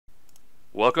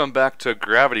Welcome back to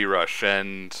Gravity Rush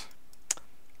and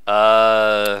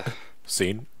uh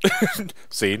Scene.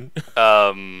 Scene.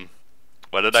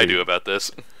 what did I do about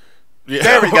this? Yeah.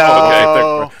 There we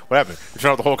go. Okay, what happened? You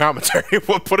turned off the whole commentary.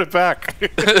 We'll put it back.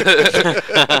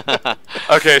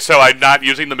 Okay, so I'm not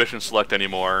using the mission select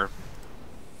anymore.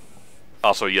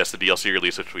 Also, yes, the DLC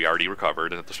release, which we already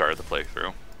recovered at the start of the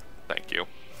playthrough. Thank you.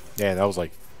 Yeah, that was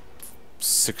like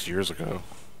 6 years ago.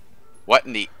 What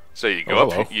in the... So you go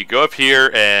hello. up, you go up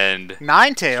here and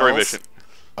Nine story tails. mission.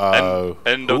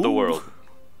 End of the world.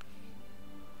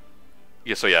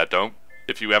 Yeah, so yeah, don't.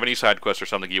 If you have any side quests or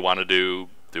something you want to do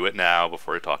it now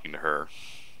before you're talking to her.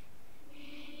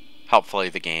 Hopefully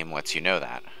the game lets you know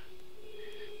that.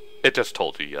 It just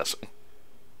told you yes.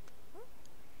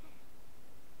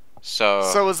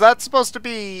 So is that supposed to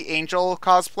be Angel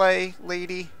cosplay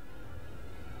lady?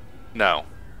 No,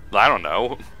 I don't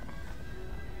know.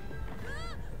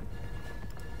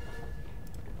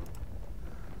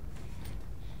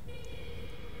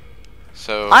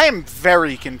 I am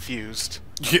very confused.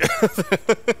 Yeah.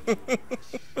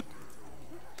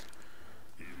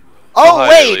 Oh, hi,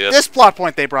 wait! Alias. This plot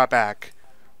point they brought back.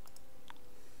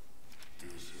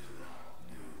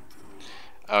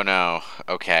 Oh no.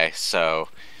 Okay, so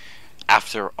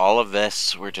after all of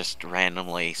this, we're just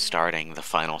randomly starting the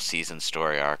final season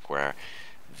story arc where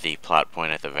the plot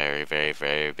point at the very, very,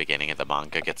 very beginning of the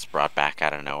manga gets brought back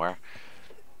out of nowhere.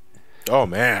 Oh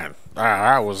man,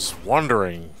 I was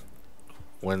wondering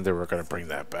when they were gonna bring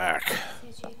that back.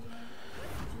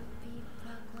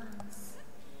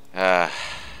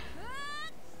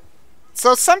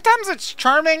 So sometimes it's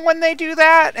charming when they do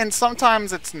that, and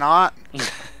sometimes it's not.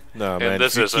 No And man,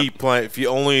 this if you isn't- keep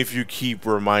if you keep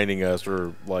reminding us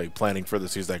or like planning for the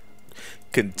season, that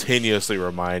continuously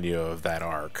remind you of that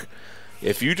arc.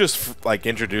 If you just like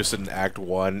introduce it in Act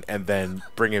 1 and then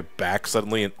bring it back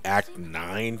suddenly in Act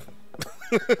 9.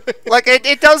 Like,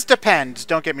 it does depend,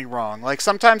 don't get me wrong. Like,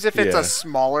 sometimes if it's Yeah. a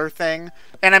smaller thing,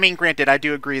 and I mean, granted, I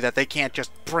do agree that they can't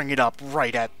just bring it up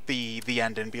right at the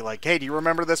end and be like, hey, do you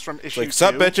remember this from issue 2? Like,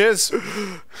 sup,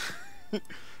 bitches?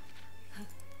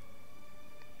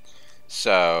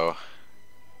 So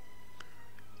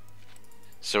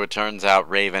it turns out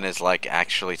Raven is like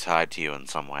actually tied to you in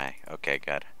some way. Okay,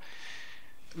 good.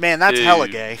 Man, that's hella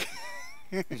gay.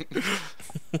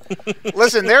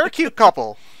 Listen, they're a cute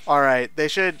couple. Alright,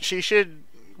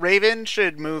 Raven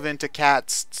should move into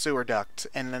Cat's sewer duct,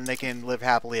 and then they can live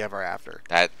happily ever after.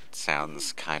 That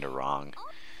sounds kind of wrong.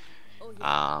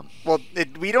 Well,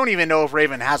 we don't even know if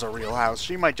Raven has a real house.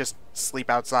 She might just sleep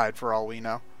outside for all we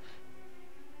know.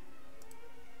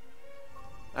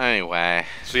 Anyway,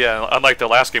 So yeah, unlike the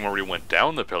last game where we went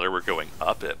down the pillar, we're going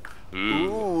up it. Ooh.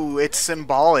 Ooh, it's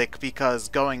symbolic because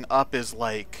going up is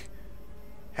like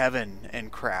heaven and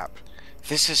crap.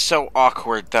 this is so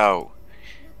awkward though.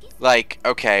 Like,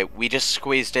 okay, we just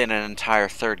squeezed in an entire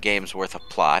third game's worth of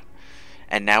plot,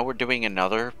 and now we're doing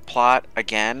another plot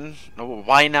again?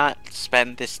 Why not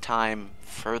spend this time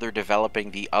further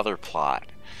developing the other plot?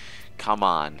 Come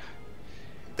on.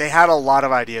 They had a lot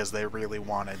of ideas they really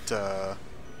wanted to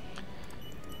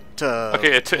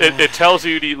Okay, it tells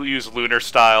you to use lunar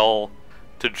style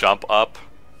to jump up,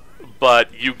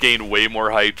 but you gain way more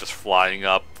height just flying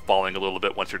up, falling a little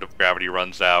bit once your gravity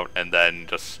runs out, and then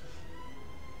just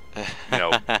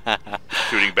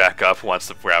shooting back up once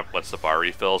the bar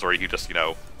refills, or you just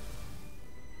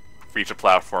reach a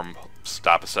platform,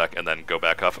 stop a sec, and then go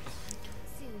back up.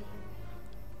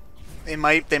 They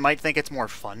might think it's more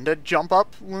fun to jump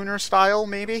up lunar style,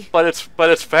 maybe. But it's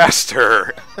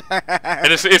faster,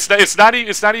 and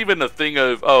it's not even a thing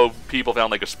of people found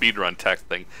like a speedrun tech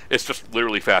thing. It's just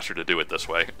literally faster to do it this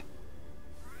way.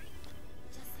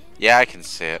 Yeah, I can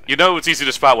see it. It's easy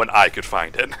to spot when I could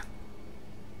find it.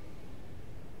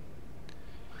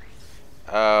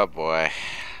 Oh boy.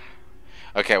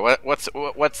 Okay,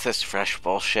 what's this fresh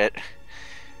bullshit?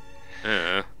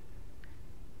 Yeah.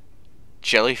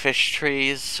 Jellyfish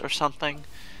trees or something?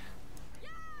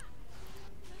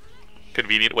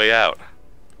 Convenient way out.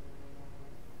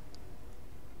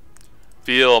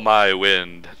 Feel my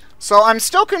wind. So I'm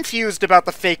still confused about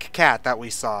the fake cat that we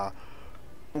saw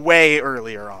way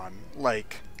earlier on.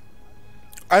 Like,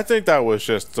 I think that was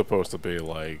just supposed to be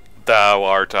like, Thou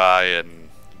art I, and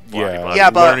yeah, Yeah,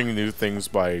 but- learning new things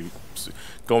by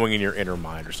going in your inner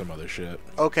mind or some other shit.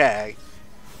 okay.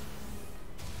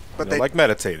 But Like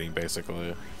meditating,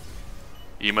 basically.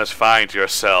 you must find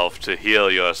yourself to heal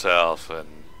yourself, and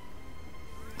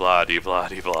blah de blah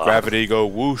de blah. Gravity go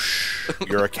whoosh.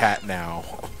 You're a cat now.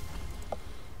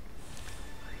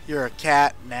 You're a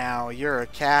cat now. You're a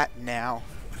cat now.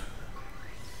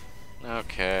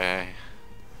 Okay.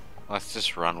 Let's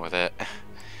just run with it.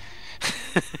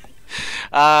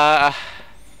 I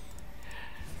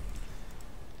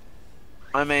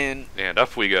mean, And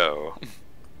up we go.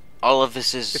 all of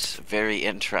this is very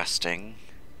interesting.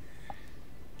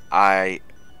 Well,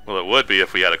 it would be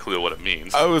if we had a clue what it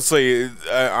means. I would say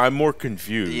I'm more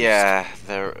confused. Yeah,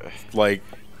 there. Like,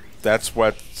 that's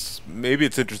what's maybe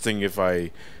it's interesting if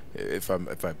I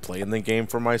play in the game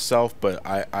for myself, but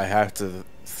I have to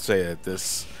say that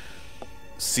this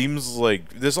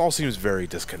all seems very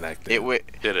disconnected. It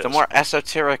is. The more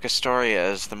esoteric a story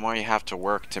is, the more you have to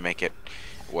work to make it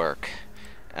work.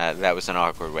 That was an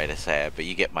awkward way to say it, but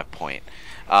you get my point.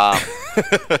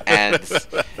 And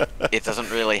it doesn't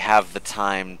really have the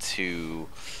time to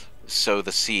sow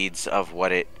the seeds of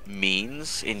what it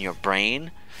means in your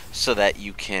brain so that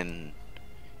you can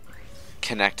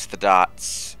connect the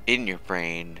dots in your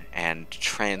brain and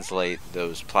translate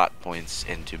those plot points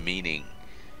into meaning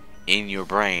in your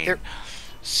brain. It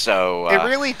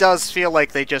really does feel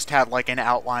like they just had like an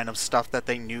outline of stuff that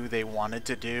they knew they wanted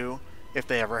to do if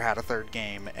they ever had a third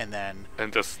game, and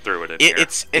just threw it in here.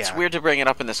 It's weird to bring it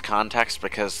up in this context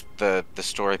because the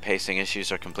story pacing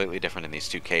issues are completely different in these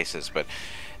two cases, but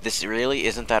this really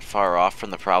isn't that far off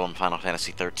from the problem Final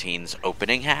Fantasy XIII's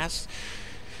opening has,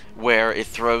 where it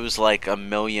throws like a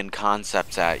million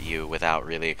concepts at you without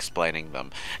really explaining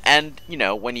them. And, you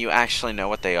know, when you actually know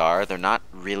what they are, they're not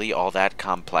really all that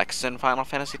complex in Final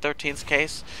Fantasy XIII's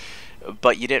case.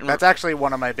 But you didn't. That's actually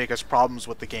one of my biggest problems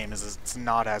with the game is it's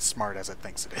not as smart as it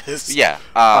thinks it is. Yeah,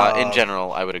 in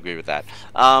general, I would agree with that.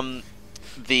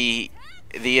 The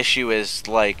issue is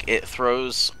like it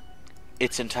throws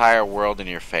its entire world in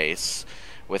your face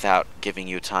without giving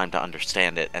you time to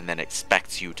understand it, and then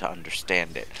expects you to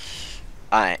understand it,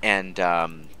 and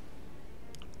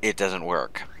it doesn't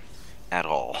work at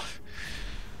all.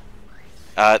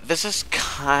 This is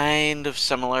kind of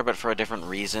similar, but for a different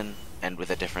reason and with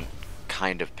a different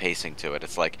kind of pacing to it.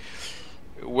 It's like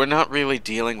we're not really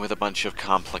dealing with a bunch of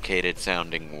complicated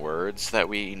sounding words that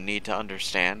we need to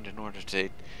understand in order to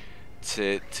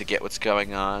get what's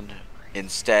going on.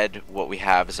 Instead, what we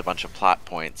have is a bunch of plot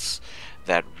points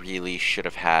that really should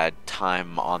have had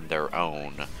time on their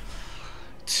own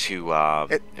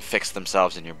to fix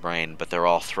themselves in your brain, but they're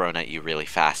all thrown at you really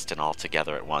fast and all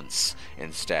together at once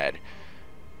instead.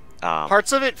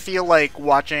 Parts of it feel like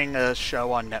watching a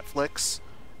show on Netflix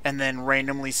and then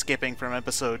randomly skipping from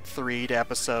episode 3 to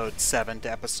episode 7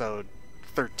 to episode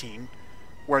 13,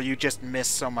 where you just miss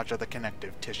so much of the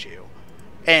connective tissue.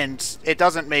 And it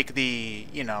doesn't make these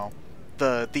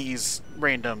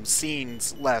random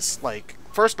scenes less, like,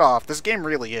 first off, this game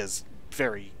really is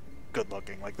very good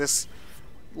looking. Like, this,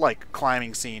 like,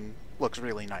 climbing scene looks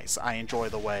really nice. I enjoy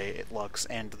the way it looks,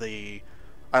 and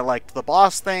I liked the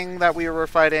boss thing that we were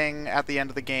fighting at the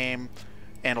end of the game,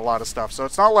 and a lot of stuff. So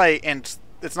it's not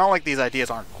like these ideas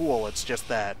aren't cool. It's just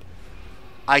that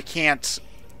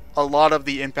a lot of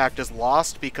the impact is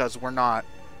lost because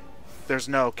there's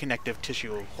no connective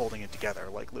tissue holding it together,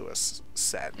 like Lewis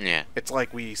said. Yeah. It's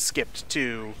like we skipped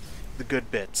to the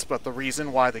good bits, but the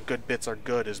reason why the good bits are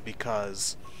good is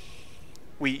because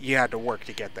you had to work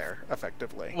to get there,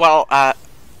 effectively. Well, I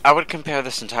would compare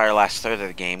this entire last third of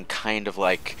the game kind of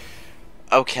like,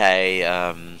 okay,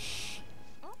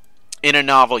 in a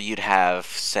novel you'd have,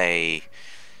 say,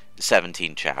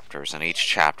 17 chapters, and each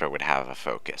chapter would have a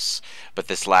focus. But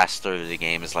this last third of the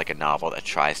game is like a novel that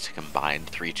tries to combine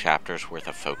 3 chapters worth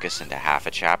of focus into half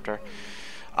a chapter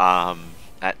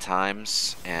at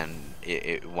times, and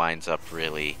it winds up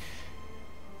really...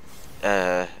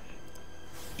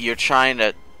 you're trying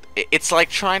to... It's like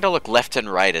trying to look left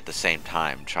and right at the same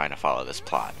time, trying to follow this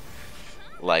plot.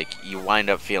 Like, you wind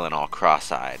up feeling all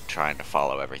cross-eyed trying to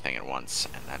follow everything at once,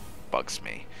 and that bugs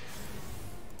me.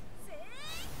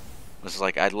 It's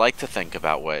like, I'd like to think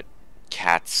about what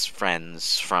Kat's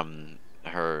friends from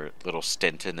her little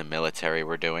stint in the military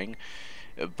were doing,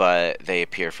 but they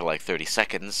appear for like 30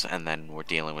 seconds, and then we're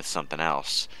dealing with something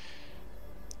else.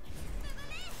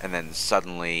 And then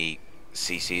suddenly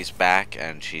Cece's back,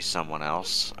 and she's someone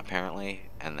else, apparently,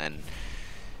 and then...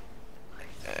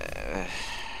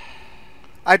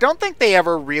 I don't think they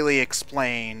ever really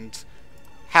explained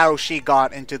how she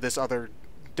got into this other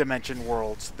dimension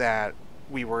world that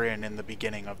we were in the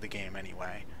beginning of the game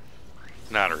anyway.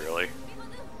 Not really.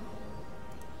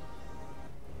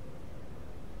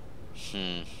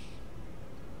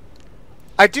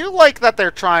 I do like that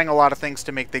they're trying a lot of things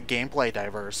to make the gameplay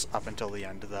diverse up until the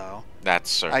end, though. That's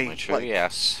certainly true,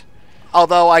 yes.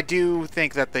 Although I do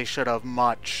think that they should have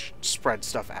much spread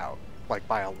stuff out, like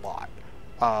by a lot.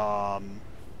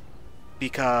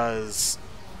 Because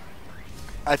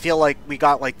I feel like we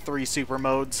got like 3 super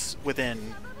modes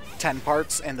within 10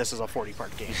 parts, and this is a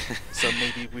 40-part game. So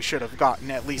maybe we should have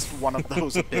gotten at least one of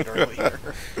those a bit earlier.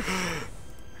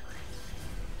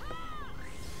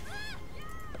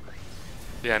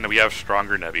 Yeah, and we have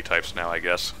stronger Nevi types now, I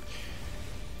guess.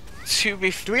 Do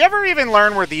we ever even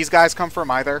learn where these guys come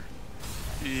from either?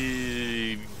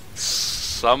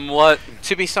 Somewhat.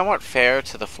 To be somewhat fair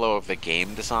to the flow of the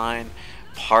game design,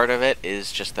 part of it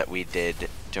is just that we did,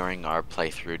 during our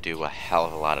playthrough, do a hell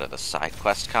of a lot of the side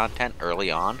quest content early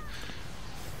on.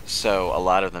 So a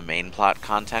lot of the main plot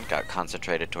content got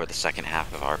concentrated toward the second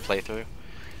half of our playthrough.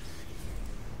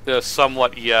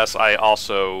 Somewhat, yes. I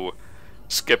also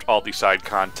skipped all the side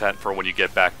content for when you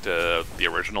get back to the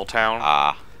original town.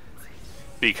 Ah.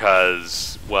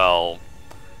 Because, well,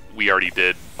 we already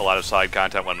did a lot of side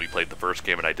content when we played the first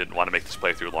game, and I didn't want to make this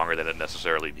playthrough longer than it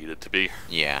necessarily needed to be.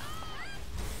 Yeah.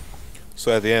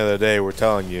 So at the end of the day, we're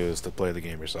telling you is to play the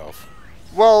game yourself.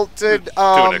 Well, did To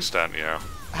an extent, yeah.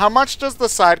 how much does the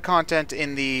side content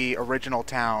in the original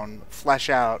town flesh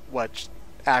out what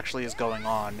actually is going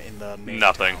on in the main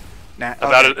Nothing. town?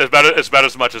 It's about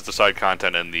as much as the side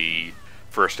content in the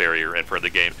first area you're in for the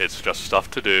game. It's just stuff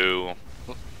to do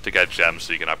to get gems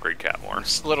so you can upgrade Cat more.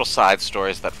 Just little side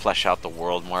stories that flesh out the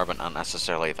world more, but not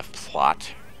necessarily the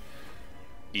plot.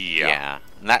 Yeah.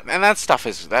 And that stuff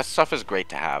is great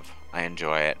to have. I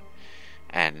enjoy it,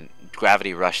 and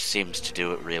Gravity Rush seems to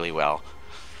do it really well.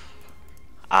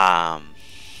 But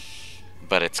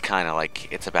it's kind of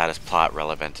like it's about as plot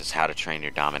relevant as How to Train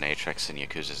Your Dominatrix in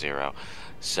Yakuza 0.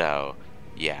 So,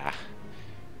 yeah.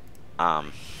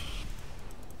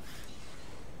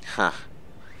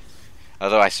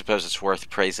 Although I suppose it's worth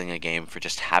praising a game for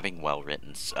just having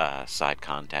well-written side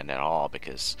content at all,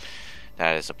 because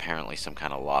that is apparently some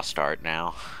kind of lost art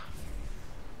now.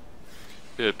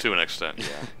 Yeah, to an extent,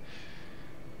 yeah.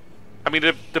 I mean,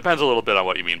 it depends a little bit on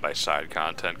what you mean by side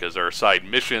content, because there are side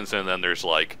missions, and then there's,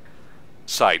 like,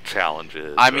 side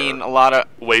challenges. I mean, a lot of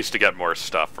ways to get more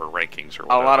stuff or rankings or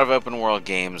whatever. A lot of open world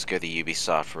games go the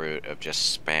Ubisoft route of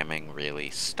just spamming really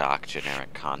stock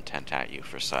generic content at you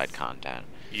for side content.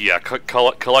 Yeah,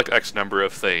 collect X number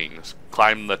of things,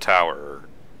 climb the tower.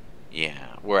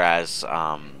 Yeah, whereas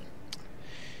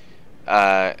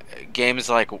games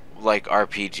like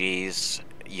RPGs,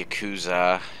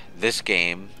 Yakuza, this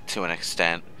game to an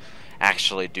extent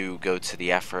actually do go to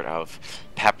the effort of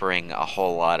peppering a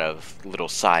whole lot of little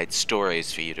side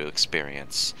stories for you to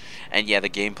experience. And yeah, the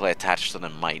gameplay attached to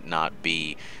them might not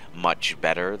be much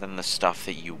better than the stuff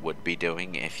that you would be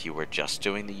doing if you were just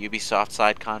doing the Ubisoft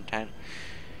side content.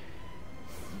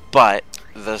 But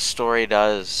the story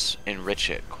does enrich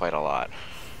it quite a lot.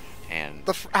 And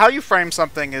how you frame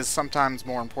something is sometimes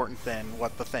more important than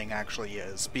what the thing actually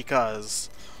is, because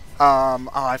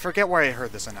I forget where I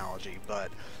heard this analogy,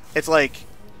 but it's like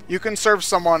you can serve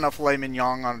someone a filet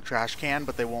mignon on a trash can,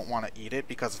 but they won't want to eat it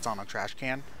because it's on a trash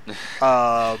can.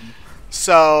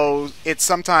 So it's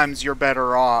sometimes you're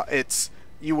better off.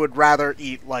 You would rather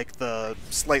eat like the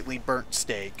slightly burnt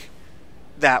steak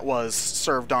that was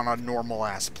served on a normal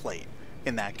ass plate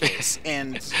in that case,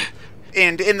 and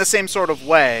in the same sort of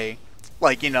way,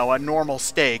 like, you know, a normal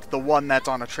steak, the one that's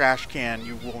on a trash can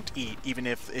you won't eat, even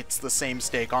if it's the same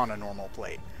steak on a normal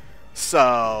plate.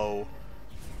 So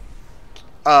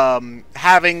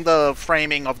having the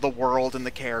framing of the world and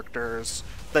the characters,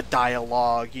 the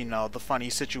dialogue, you know, the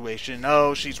funny situation,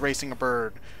 oh, she's racing a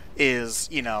bird, is,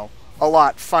 you know, a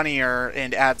lot funnier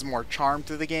and adds more charm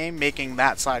to the game, making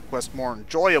that side quest more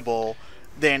enjoyable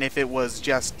than if it was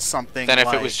just something then if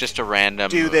like, it was just a random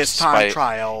do this time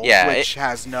trial, which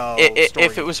has no story.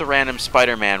 If it was a random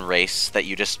Spider-Man race that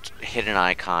you just hit an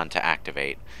icon to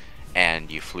activate and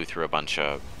you flew through a bunch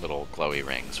of little glowy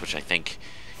rings, which I think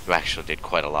you actually did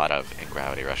quite a lot of in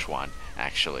Gravity Rush 1,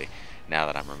 actually, now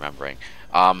that I'm remembering.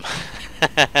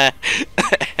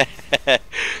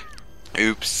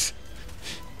 Oops.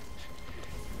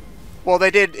 Well,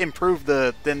 they did improve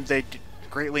they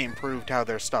greatly improved how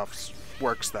their stuff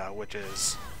works, though, which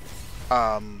is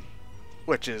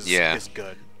is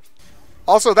good.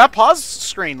 Also, that pause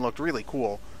screen looked really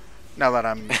cool. Now that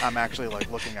I'm actually like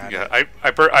looking at it. Yeah,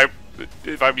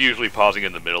 if I'm usually pausing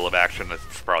in the middle of action,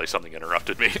 that's probably something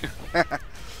interrupted me.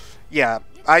 Yeah,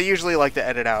 I usually like to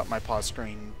edit out my pause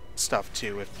screen stuff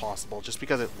too, if possible, just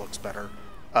because it looks better.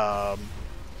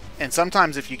 And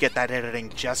sometimes if you get that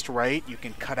editing just right, you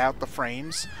can cut out the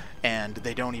frames, and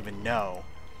they don't even know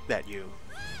that you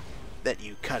that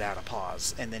you cut out a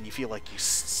pause, and then you feel like you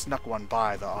snuck one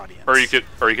by the audience. Or you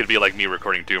could be like me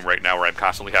recording Doom right now, where I'm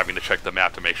constantly having to check the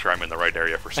map to make sure I'm in the right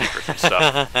area for secrets and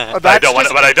stuff. But I don't want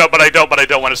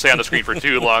to stay on the screen for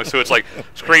too long. So it's like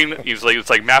screen. It's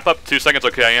like map up 2 seconds.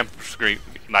 Okay, I am screen.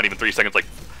 Not even 3 seconds. Like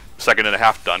second and a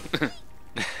half done.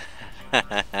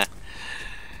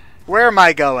 Where am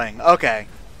I going? Okay.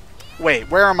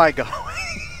 Wait, where am I going?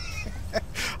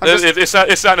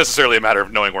 It's not necessarily a matter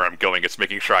of knowing where I'm going. It's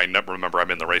making sure I remember I'm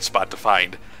in the right spot to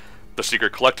find the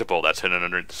secret collectible that's hidden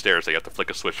under the stairs that you have to flick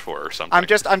a switch for or something.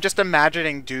 I'm just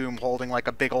imagining Doom holding like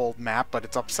a big old map, but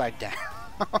it's upside down.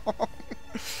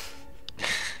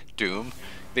 Doom,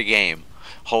 the game,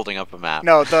 holding up a map.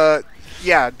 No, the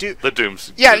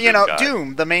Doom's yeah, the you know, guy.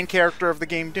 Doom, the main character of the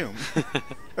game Doom.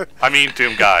 I mean,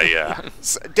 Doom guy, yeah.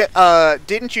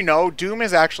 Didn't you know Doom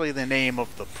is actually the name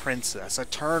of the princess?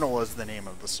 Eternal is the name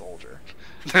of the soldier.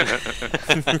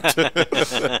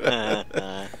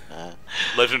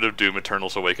 Legend of Doom: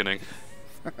 Eternal's Awakening.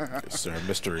 Yes, sir,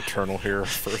 Mr. Eternal here.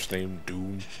 First name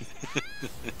Doom.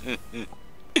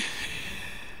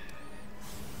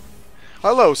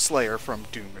 Hello, Slayer from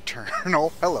Doom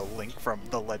Eternal. Hello, Link from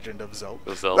The Legend of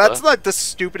Zelda. Zelda. That's like the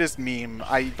stupidest meme.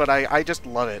 But I just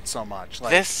love it so much.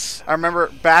 Like, I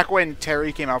remember back when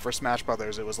Terry came out for Smash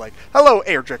Brothers, it was like, "Hello,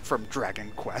 Erdrick from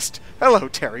Dragon Quest. Hello,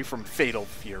 Terry from Fatal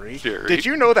Fury. Did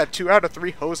you know that 2 out of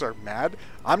 3 hoes are mad?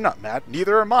 I'm not mad.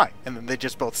 Neither am I." And then they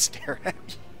just both stare at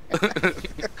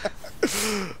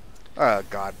you. Oh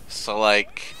God. So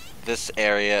like, this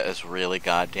area is really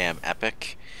goddamn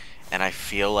epic, and I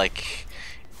feel like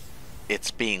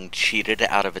it's being cheated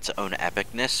out of its own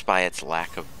epicness by its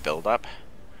lack of build-up.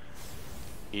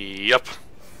 Yep.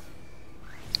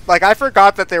 Like, I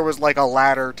forgot that there was like a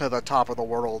ladder to the top of the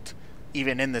world,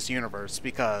 even in this universe,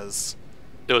 because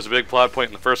It was a big plot point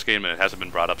in the first game, and it hasn't been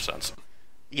brought up since.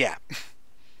 yeah.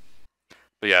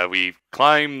 But yeah, we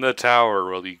climb the tower.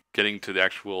 We'll be getting to the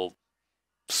actual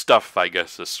stuff, I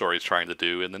guess, the story's trying to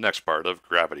do in the next part of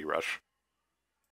Gravity Rush.